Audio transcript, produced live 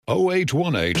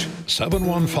0818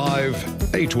 715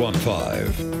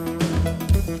 815.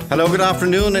 Hello, good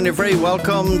afternoon, and you're very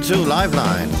welcome to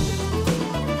Liveline.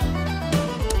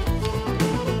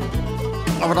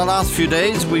 Over the last few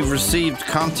days, we've received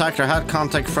contact or had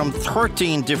contact from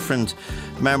 13 different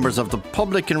members of the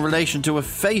public in relation to a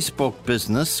Facebook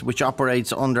business which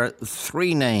operates under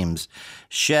three names: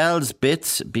 Shell's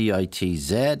Bits,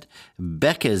 B-I-T-Z,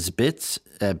 Becca's Bits,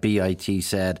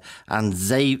 B-I-T-Z, and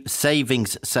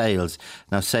Savings Sales.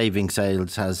 Now, Savings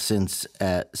Sales has since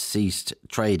ceased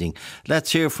trading.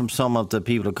 Let's hear from some of the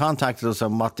people who contacted us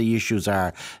on what the issues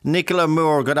are. Nicola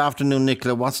Moore, good afternoon,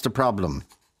 Nicola. What's the problem?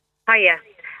 Hiya.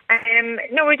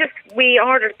 No, we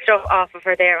ordered stuff off of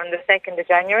her there on the 2nd of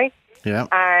January. Yeah.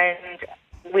 And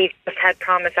we've just had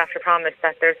promise after promise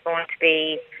that there's going to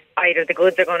be either the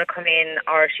goods are going to come in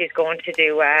or she's going to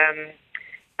do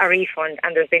a refund,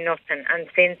 and there's been nothing. And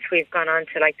since we've gone on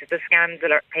to there's a scams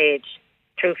alert page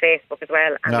through Facebook as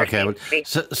well. And okay.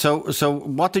 So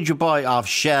what did you buy off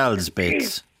Shell's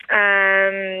Bits?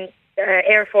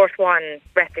 Air Force One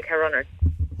replica runners.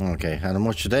 Okay. And how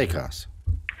much did they cost?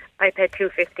 I paid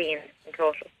 $215 in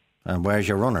total. And where's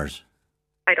your runners?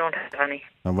 I don't have any.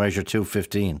 And where's your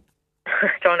 $215?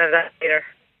 Don't have that either.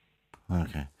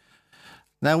 Okay.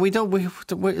 Now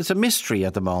it's a mystery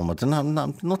at the moment, and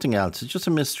nothing else. It's just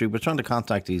a mystery. We're trying to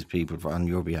contact these people on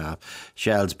your behalf.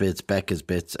 Shell's Bits, Becca's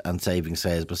Bits, and Saving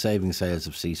Sales, but Saving Sales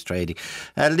have ceased trading.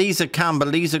 Lisa Campbell.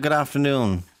 Lisa, good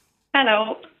afternoon.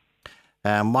 Hello.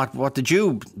 What did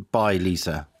you buy,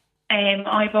 Lisa?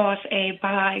 I bought a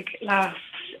bag last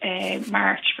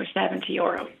March for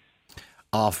 €70.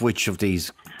 Off which of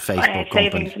these Facebook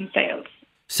companies? Savings and Sales.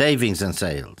 Savings and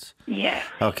Sales? Yeah.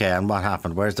 Okay, and what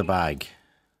happened? Where's the bag?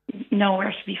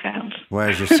 Nowhere to be found.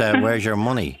 Where's your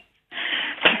money?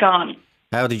 It's gone.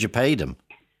 How did you pay them?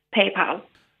 PayPal.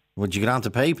 Would you get on to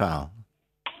PayPal?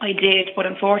 I did, but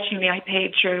unfortunately I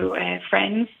paid through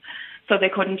friends, so they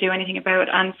couldn't do anything about it,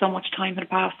 and so much time had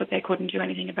passed that they couldn't do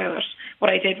anything about it. But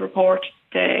I did report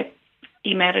the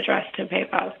email address to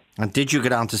PayPal. And did you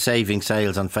get on to Saving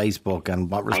Sales on Facebook, and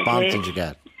what response did you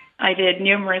get? I did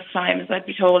numerous times. I'd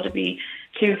be told it'd be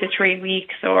 2 to 3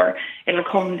 weeks, or it'll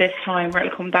come this time, or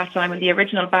it'll come that time. And the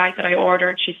original bag that I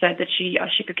ordered, she said that she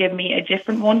could give me a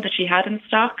different one that she had in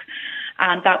stock,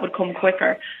 and that would come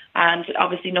quicker. And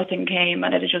obviously nothing came,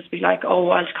 and it'd just be like, oh,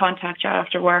 I'll contact you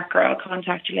after work, or I'll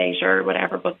contact you later, or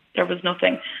whatever. But there was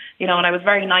nothing, and I was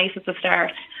very nice at the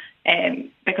start.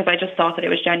 Because I just thought that it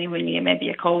was genuinely maybe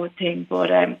a COVID thing,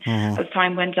 but as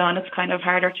time went on, it's kind of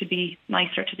harder to be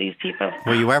nicer to these people.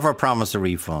 Were you ever promised a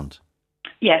refund?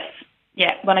 Yes,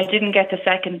 yeah. When I didn't get the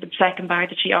second bag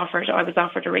that she offered, I was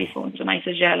offered a refund, and I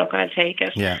said, "Yeah, look, I'll take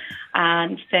it." Yeah.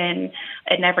 And then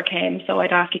it never came, so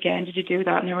I'd ask again, "Did you do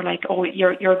that?" And they were like, "Oh,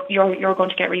 you're going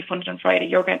to get refunded on Friday.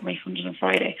 You're getting refunded on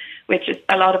Friday," which is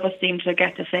a lot of us seem to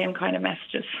get the same kind of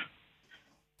messages.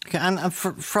 Okay, and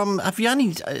have you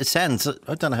any sense,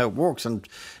 I don't know how it works and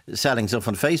selling stuff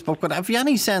on Facebook, but have you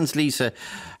any sense, Lisa,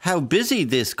 how busy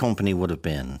this company would have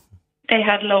been? They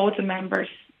had loads of members.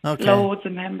 Okay. Loads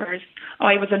of members.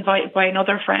 I was invited by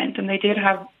another friend, and they did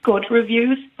have good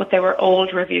reviews, but they were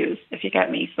old reviews, if you get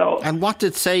me. So. And what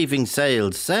did Saving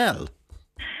Sales sell?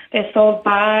 They sold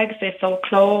bags, they sold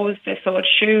clothes, they sold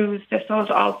shoes, they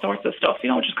sold all sorts of stuff,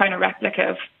 just kind of replica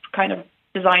of kind of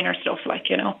designer stuff,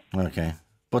 Okay.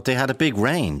 But they had a big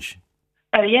range.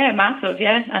 Yeah, massive,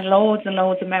 yeah, and loads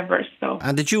of members. So.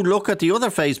 And did you look at the other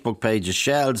Facebook pages,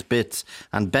 Shell's Bits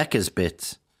and Becca's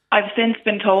Bits? I've since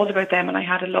been told about them, and I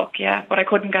had a look, yeah, but I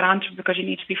couldn't get onto them because you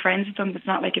need to be friends with them. It's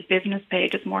not like a business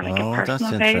page; it's more like a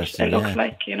personal page. It looks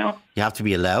like, You have to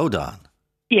be allowed on.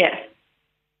 Yeah.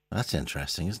 That's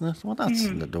interesting, isn't it? Well, that's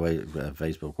the way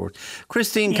Facebook works.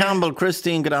 Christine Campbell.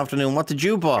 Christine, good afternoon. What did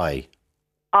you buy?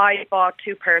 I bought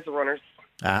 2 pairs of runners.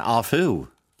 Off who?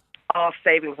 Off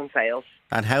Savings and Sales.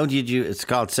 And how did you... It's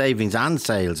called Savings and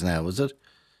Sales now, is it?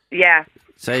 Yeah.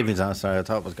 Savings, I thought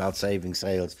it was called Savings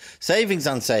Sales. Savings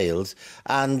and Sales.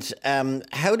 And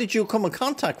how did you come in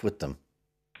contact with them?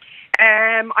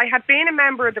 I had been a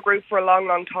member of the group for a long,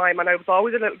 long time, and I was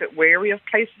always a little bit wary of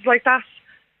places like that.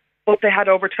 But they had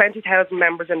over 20,000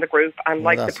 members in the group, and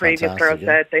like the previous girl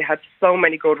said, they had so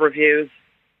many good reviews.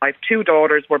 I have 2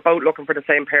 daughters. We're both looking for the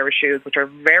same pair of shoes, which are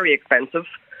very expensive.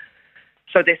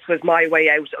 So this was my way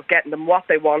out of getting them what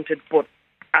they wanted, but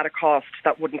at a cost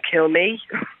that wouldn't kill me.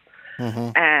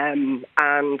 And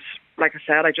like I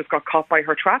said, I just got caught by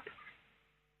her trap.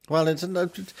 Well,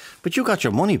 but you got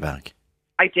your money back.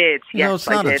 I did, yes. No, it's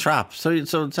not a trap.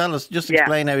 So tell us, just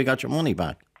explain how you got your money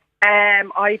back.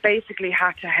 I basically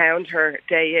had to hound her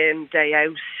day in, day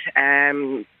out.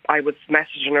 I was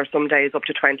messaging her some days up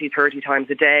to 20, 30 times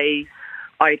a day.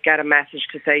 I'd get a message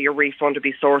to say your refund would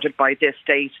be sorted by this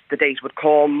date. The date would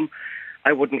come.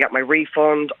 I wouldn't get my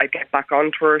refund. I'd get back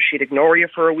onto her. She'd ignore you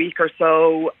for a week or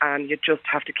so, and you just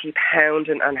have to keep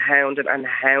hounding and hounding and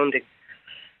hounding.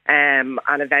 And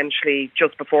eventually,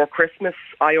 just before Christmas,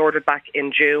 I ordered back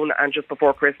in June, and just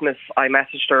before Christmas, I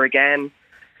messaged her again,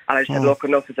 and I said, look,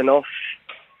 enough is enough.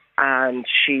 And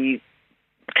she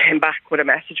came back with a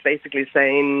message basically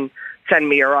saying, send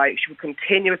me your I. She would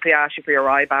continuously ask you for your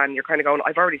IBAN. You're kind of going,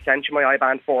 I've already sent you my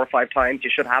IBAN 4 or 5 times.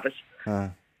 You should have it.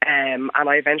 And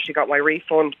I eventually got my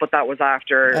refund, but that was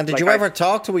after... And did you ever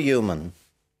talk to a human?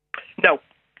 No.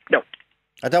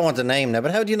 I don't want the name now,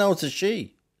 but how do you know it's a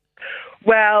she?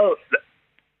 Well,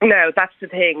 no, that's the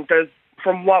thing.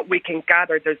 From what we can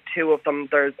gather, there's 2 of them.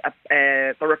 They're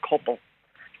a couple.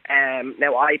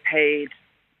 Now, I paid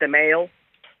the male,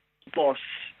 but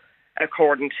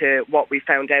according to what we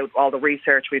found out, all the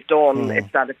research we've done,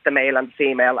 it's that the male and the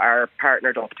female are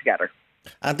partnered up together.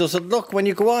 And does it look, when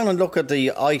you go on and look at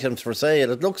the items for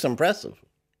sale, it looks impressive?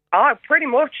 Oh, pretty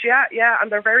much, yeah.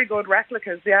 And they're very good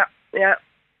replicas, yeah.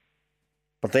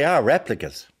 But they are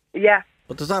replicas? Yeah.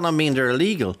 But does that not mean they're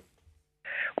illegal?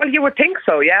 Well, you would think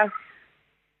so, yeah.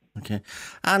 Okay.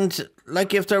 And,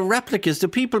 like, if they're replicas, do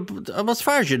people, as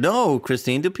far as you know,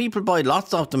 Christine, do people buy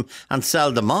lots of them and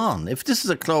sell them on? If this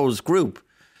is a closed group,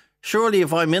 surely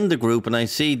if I'm in the group and I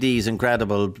see these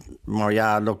incredible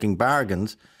Moriah-looking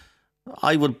bargains,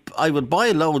 I would buy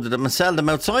a load of them and sell them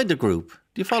outside the group.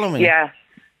 Do you follow me? Yeah.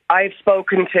 I've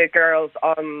spoken to girls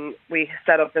we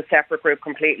set up a separate group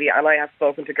completely, and I have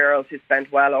spoken to girls who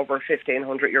spent well over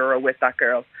 €1,500 with that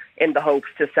girl in the hopes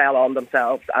to sell on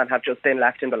themselves and have just been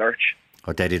left in the lurch.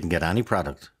 Or they didn't get any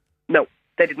product? No,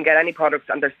 they didn't get any products,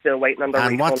 and they're still waiting on their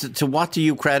refund. And to what do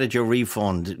you credit your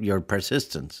refund, your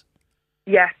persistence?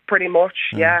 Yeah, pretty much,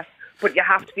 yeah. But you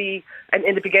have to be, and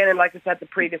in the beginning, like I said, the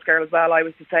previous girl as well, I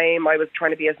was the same. I was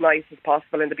trying to be as nice as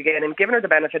possible in the beginning, giving her the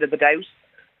benefit of the doubt.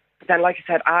 But then, like I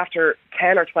said, after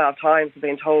 10 or 12 times of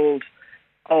being told,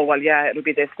 oh, well, yeah, it'll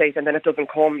be this date, and then it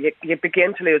doesn't come, you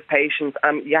begin to lose patience,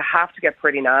 and you have to get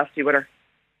pretty nasty with her.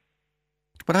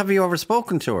 But have you ever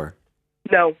spoken to her?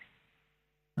 No.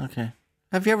 Okay.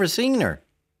 Have you ever seen her?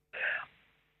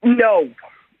 No.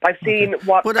 I've seen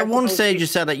what... But at one stage you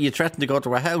said that you threatened to go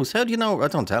to her house. How do you know?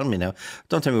 Don't tell me now.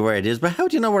 Don't tell me where it is, but how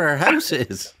do you know where her house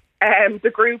is? The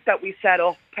group that we set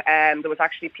up, there was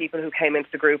actually people who came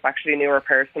into the group actually knew her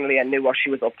personally and knew what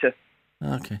she was up to.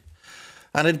 Okay.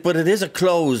 But it is a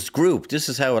closed group. This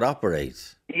is how it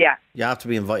operates. Yeah. You have to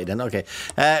be invited in. Okay.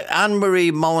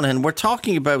 Anne-Marie Monaghan, we're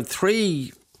talking about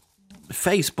 3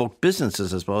 Facebook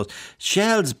businesses, I suppose.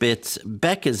 Shell's Bits,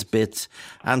 Becca's Bits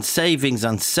and Savings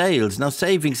and Sales. Now,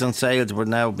 Savings and Sales, we're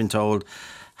now been told,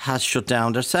 has shut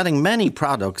down. They're selling many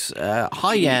products,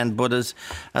 high-end, but as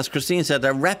Christine said,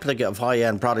 they're replica of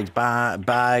high-end products,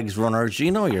 bags, runners. You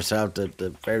know yourself,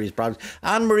 the various products.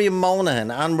 Anne-Marie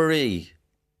Monaghan. Anne-Marie.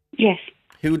 Yes.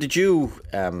 Who did you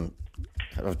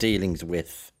have dealings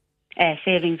with?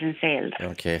 Savings and Sales.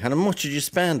 Okay. And how much did you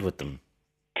spend with them?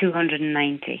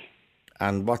 290.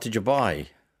 And what did you buy?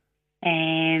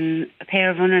 A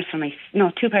pair of runners for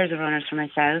 2 pairs of runners for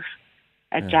myself,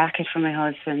 a jacket for my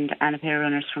husband, and a pair of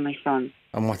runners for my son.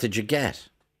 And what did you get?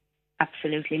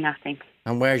 Absolutely nothing.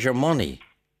 And where's your money?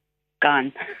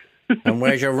 Gone. And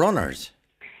where's your runners?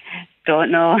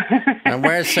 Don't know. And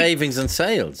where's Savings and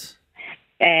Sales?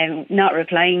 Not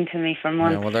replying to me for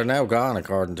months. Yeah, well, they're now gone,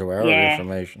 according to our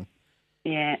information.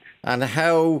 Yeah. And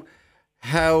how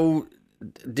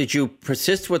did you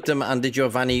persist with them, and did you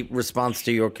have any response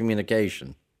to your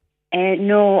communication?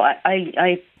 No,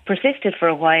 I persisted for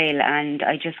a while, and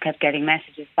I just kept getting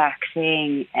messages back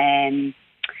saying,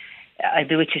 I'll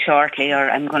be with you shortly,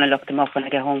 or I'm going to look them up when I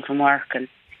get home from work, and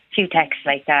a few texts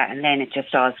like that, and then it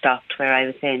just all stopped where I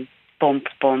was in. Bump,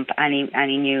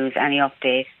 any news, any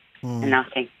update, and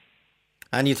nothing.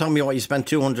 And you told me what you spent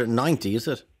 290, is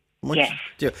it? Yes.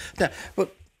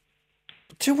 But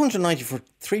 290 for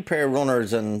 3 pair of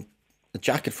runners and a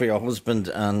jacket for your husband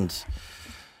and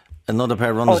another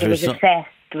pair of runners for your son. There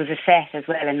was a set as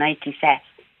well, a Nike set.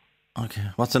 Okay.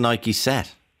 What's a Nike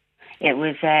set? It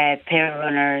was a pair of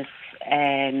runners,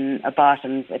 a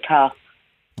bottoms, a top.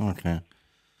 Okay.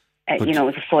 It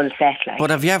was a full set. But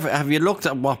have you looked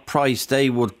at what price they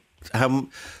would,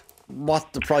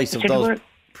 what the price of those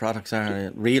products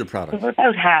are, real products? They were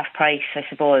about half price, I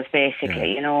suppose,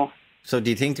 basically, So do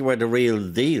you think they were the real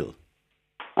deal?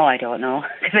 Oh, I don't know,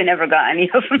 because I never got any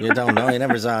of them. You don't know? You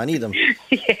never saw any of them?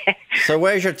 Yeah. So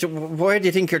where do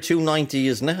you think your 290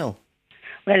 is now?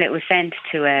 Well, it was sent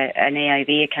to an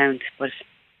AIB account, but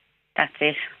that's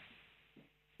it.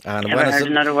 And Never heard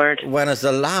another word. When is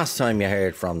the last time you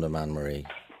heard from them, Anne-Marie?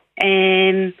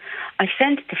 I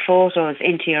sent the photos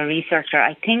into your researcher.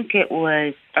 I think it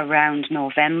was around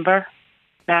November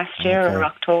last year or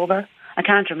October. I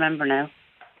can't remember now.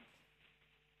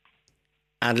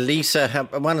 And Lisa,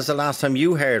 when is the last time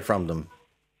you heard from them?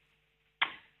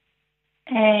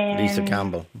 Lisa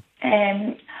Campbell.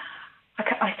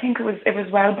 I think it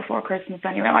was well before Christmas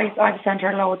anyway. I've sent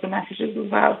her loads of messages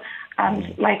as well,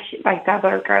 and like that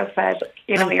other girl said,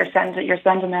 you're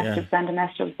sending messages,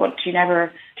 but she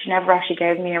never actually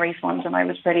gave me a refund, and I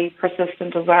was pretty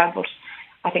persistent as well. But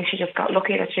I think she just got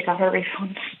lucky that she got her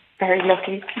refund. Very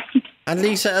lucky. And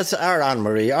Lisa, or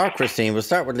Anne-Marie, or Christine, we'll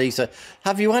start with Lisa.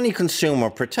 Have you any consumer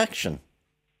protection?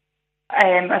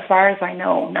 As far as I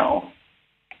know, no.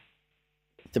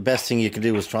 The best thing you can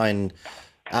do is try and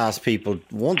ask people,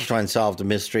 to try and solve the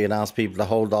mystery, and ask people to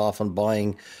hold off on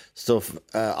buying stuff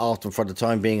off them for the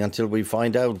time being until we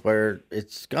find out where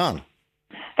it's gone.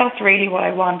 That's really what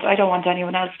I want. I don't want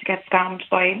anyone else to get scammed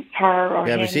by her or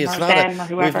him or them or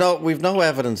whoever. We've no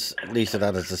evidence, Lisa,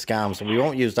 that it's a scam, so we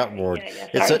won't use that word.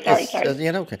 Sorry.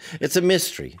 It's a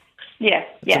mystery. Yeah,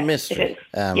 it's a mystery.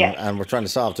 It is. And we're trying to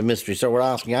solve the mystery. So we're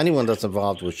asking anyone that's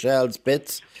involved with Shell's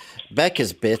Bits,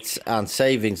 Becca's Bits and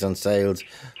Savings and Sales,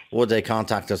 would they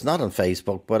contact us not on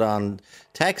Facebook but on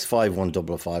text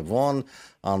 51551,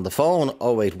 on the phone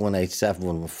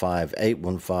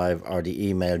 08187115 or the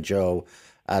email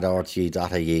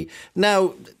joe@rte.ie.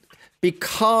 Now,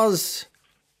 because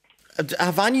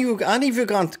have any of you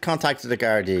contacted the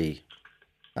Gardaí?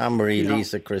 Anne-Marie, no.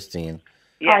 Lisa, Christine?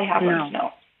 Yeah, I haven't,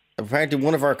 no. Apparently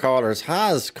one of our callers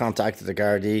has contacted the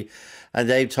Gardaí and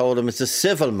they've told him it's a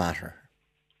civil matter.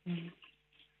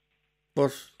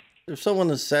 But if someone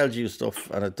has sold you stuff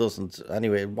and it doesn't,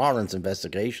 anyway, it warrants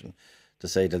investigation, to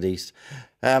say the least.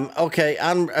 Okay,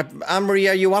 Anne-Marie,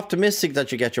 are you optimistic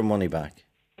that you get your money back?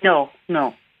 No.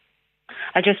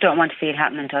 I just don't want to see it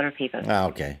happening to other people.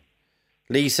 Okay.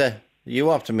 Lisa, are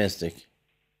you optimistic?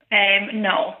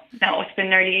 No. It's been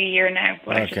nearly a year now.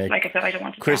 But okay. Like I said, I don't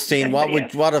want to. Christine,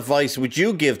 what advice would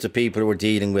you give to people who are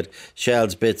dealing with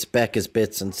Shell's Bits, Becca's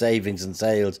Bits and Savings and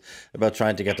Sales about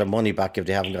trying to get their money back if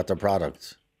they haven't got their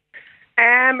products?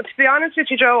 To be honest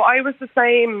with you, Joe, I was the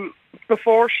same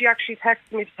before she actually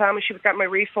texted me to tell me she would get my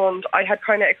refund. I had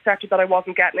kind of accepted that I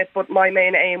wasn't getting it, but my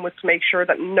main aim was to make sure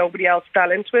that nobody else fell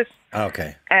into it.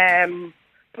 Okay.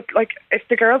 But like, if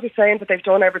the girls are saying that they've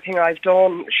done everything I've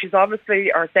done,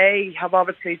 they have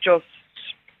obviously just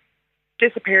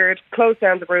disappeared, closed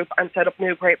down the group, and set up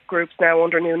new groups now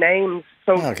under new names.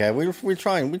 So okay, we'll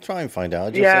try and find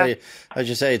out. As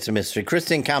you say, it's a mystery.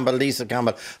 Christine Campbell, Lisa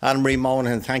Campbell, Anne-Marie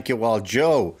Monaghan, thank you all.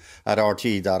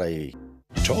 Joe@rte.ie.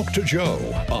 Talk to Joe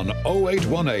on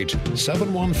 0818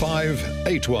 715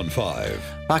 815.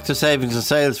 Back to Savings and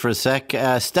Sales for a sec.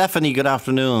 Stephanie, good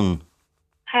afternoon.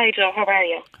 Hi Joe, how are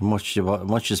you? How much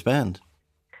you spend?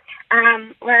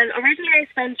 Well, originally I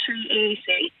spent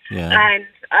 $380, and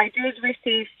I did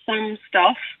receive some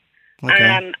stuff.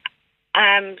 Okay.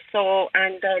 So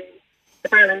and then the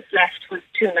balance left was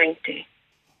 $290.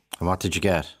 And what did you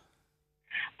get?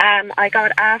 I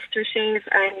got aftershave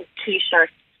and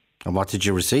t-shirts. And what did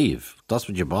you receive? That's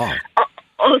what you bought.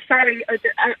 Oh, sorry.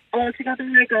 Altogether,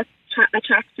 I got a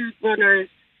tracksuit, runners,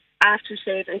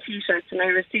 aftershave, and t-shirts, and I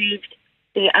received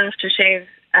the aftershave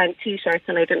and t-shirts,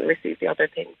 and I didn't receive the other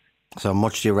things. So how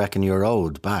much do you reckon you're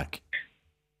owed back?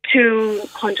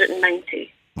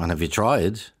 $290. And have you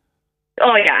tried?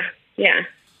 Oh, yeah.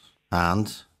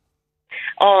 And?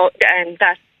 Oh, and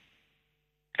that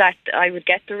I would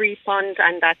get the refund,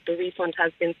 and that the refund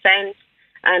has been sent,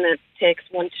 and it takes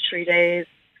 1 to 3 days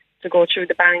to go through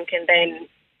the bank, and then,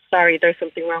 sorry, there's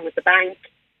something wrong with the bank.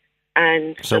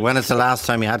 And so when is the last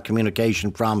time you had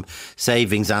communication from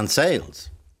Savings and Sales?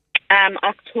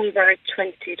 October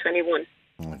 2021.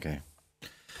 Okay.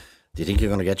 Do you think you're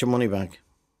going to get your money back?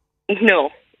 No.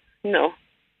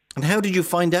 And how did you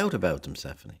find out about them,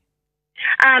 Stephanie?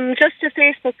 Just a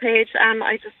Facebook page.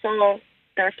 I just saw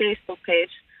their Facebook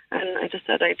page, and I just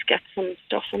said I'd get some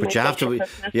stuff from. But you have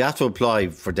to apply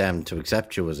for them to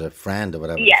accept you as a friend or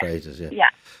whatever the phrase is. Yeah.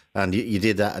 And you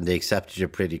did that, and they accepted you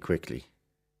pretty quickly.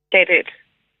 They did.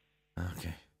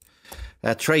 Okay.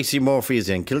 Tracy Murphy is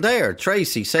in Kildare.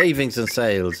 Tracy, Savings and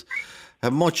Sales. How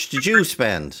much did you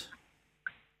spend?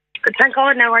 Thank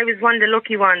God now I was one of the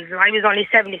lucky ones. I was only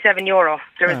 €77.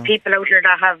 There's people out there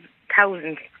that have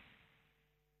thousands.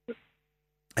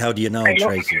 How do you know,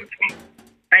 Tracy?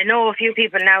 I know a few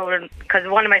people now because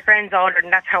one of my friends ordered,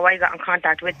 and that's how I got in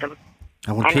contact with them.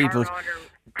 And when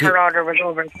her order was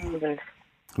over 1,000.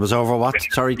 Was over what?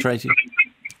 Sorry, Tracy?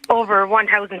 over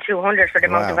 1,200 for the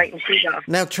amount of items she got.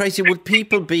 Now, Tracy, would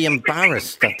people be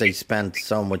embarrassed that they spent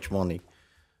so much money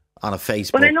on a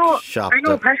Facebook shop? I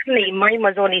know personally mine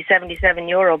was only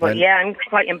 €77, but I'm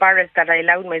quite embarrassed that I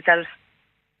allowed myself.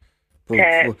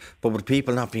 But would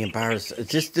people not be embarrassed?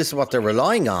 This is what they're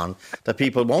relying on, that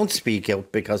people won't speak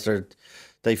out because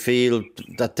they feel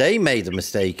that they made a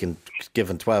mistake in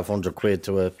giving £1,200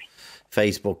 to a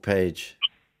Facebook page.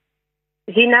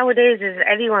 See, nowadays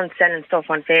everyone's selling stuff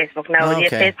on Facebook now.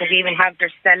 Okay. Facebook even have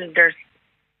sell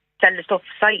the stuff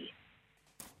site.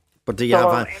 But do you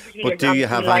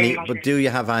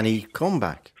have any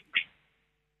comeback?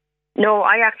 No,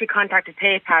 I actually contacted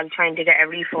PayPal trying to get a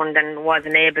refund and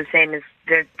wasn't able, same as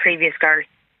the previous girl.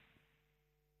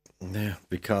 Yeah,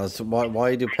 because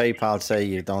why do PayPal say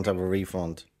you don't have a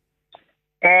refund?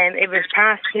 It was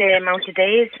past the amount of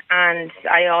days, and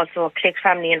I also clicked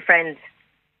family and friends.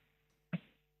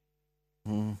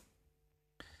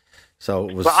 So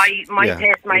it was. But I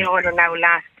placed my order now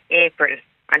last April,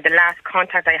 and the last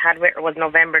contact I had with her was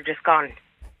November just gone.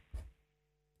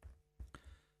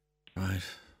 Right.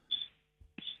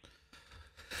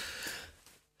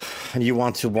 And you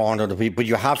want to warn other people, but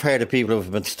you have heard of people who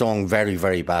have been stung very,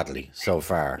 very badly so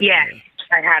far. Yeah,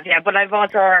 I have, but I've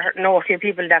also know a few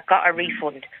people that got a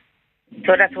refund.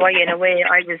 So that's why, in a way,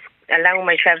 I was allowing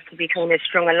myself to be kind of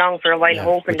strung along for a while,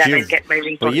 hoping that I'd get my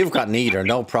refund. But you've got neither,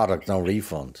 no product, no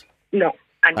refund. No,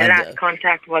 and the last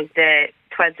contact was the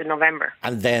 12th of November.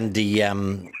 And then the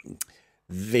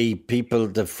people,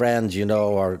 the friends,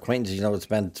 or acquaintances, that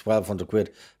spent £1,200,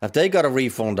 have they got a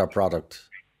refund or product?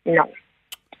 No.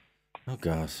 Oh,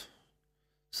 God.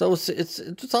 So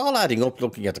it's all adding up,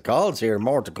 looking at the calls here,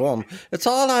 more to come. It's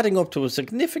all adding up to a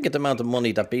significant amount of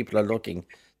money that people are looking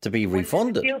to be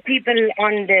refunded. There's a few people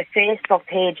on the Facebook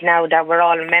page now that we're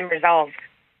all members of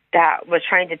that was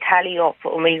trying to tally up,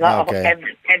 and we got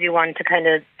everyone to kind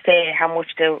of say how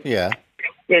much their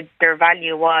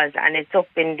value was, and it's up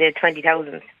in the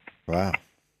 20,000s. Wow.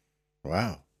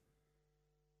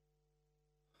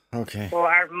 Okay. So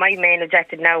my main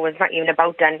objective now is not even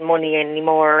about that money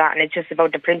anymore, and it's just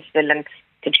about the principle and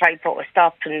to try to put a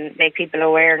stop and make people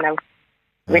aware now.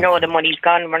 We know the money's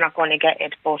gone, we're not going to get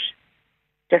it, but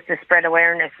just to spread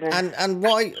awareness. And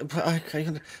why?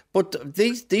 But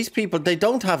these people, they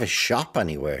don't have a shop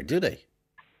anywhere, do they?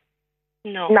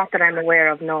 No. Not that I'm aware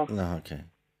of, no. No, okay.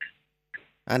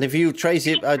 And if you,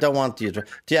 Tracy, I don't want you to...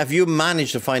 Have you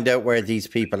managed to find out where these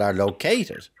people are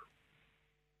located?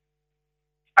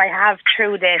 I have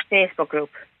through the Facebook group.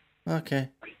 Okay.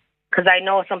 Because I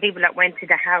know some people that went to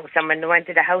the house, and when they went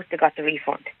to the house, they got the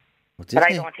refund. But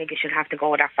I don't think it should have to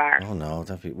go that far. Oh, no.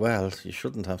 You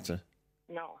shouldn't have to.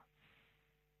 No.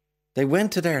 They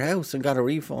went to their house and got a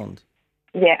refund?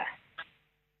 Yeah.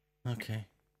 Okay.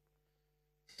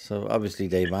 So, obviously,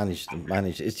 they managed.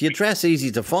 Is the address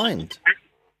easy to find?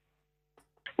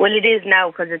 Well, it is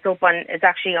now, because it's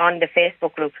actually on the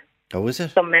Facebook group. Oh, is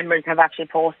it? Some members have actually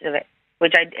posted it,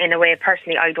 which in a way,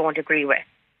 personally, I don't agree with.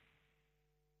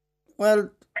 Well,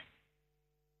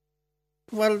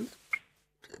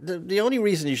 the only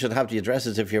reason you should have the address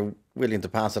is if you're willing to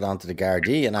pass it on to the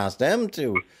Gardaí and ask them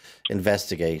to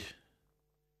investigate.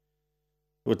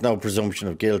 With no presumption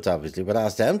of guilt, obviously, but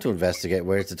ask them to investigate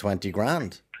where's the 20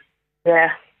 grand.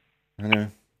 Yeah. I know.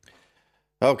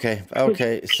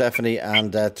 Okay, Stephanie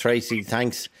and Tracy,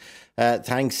 thanks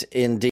indeed.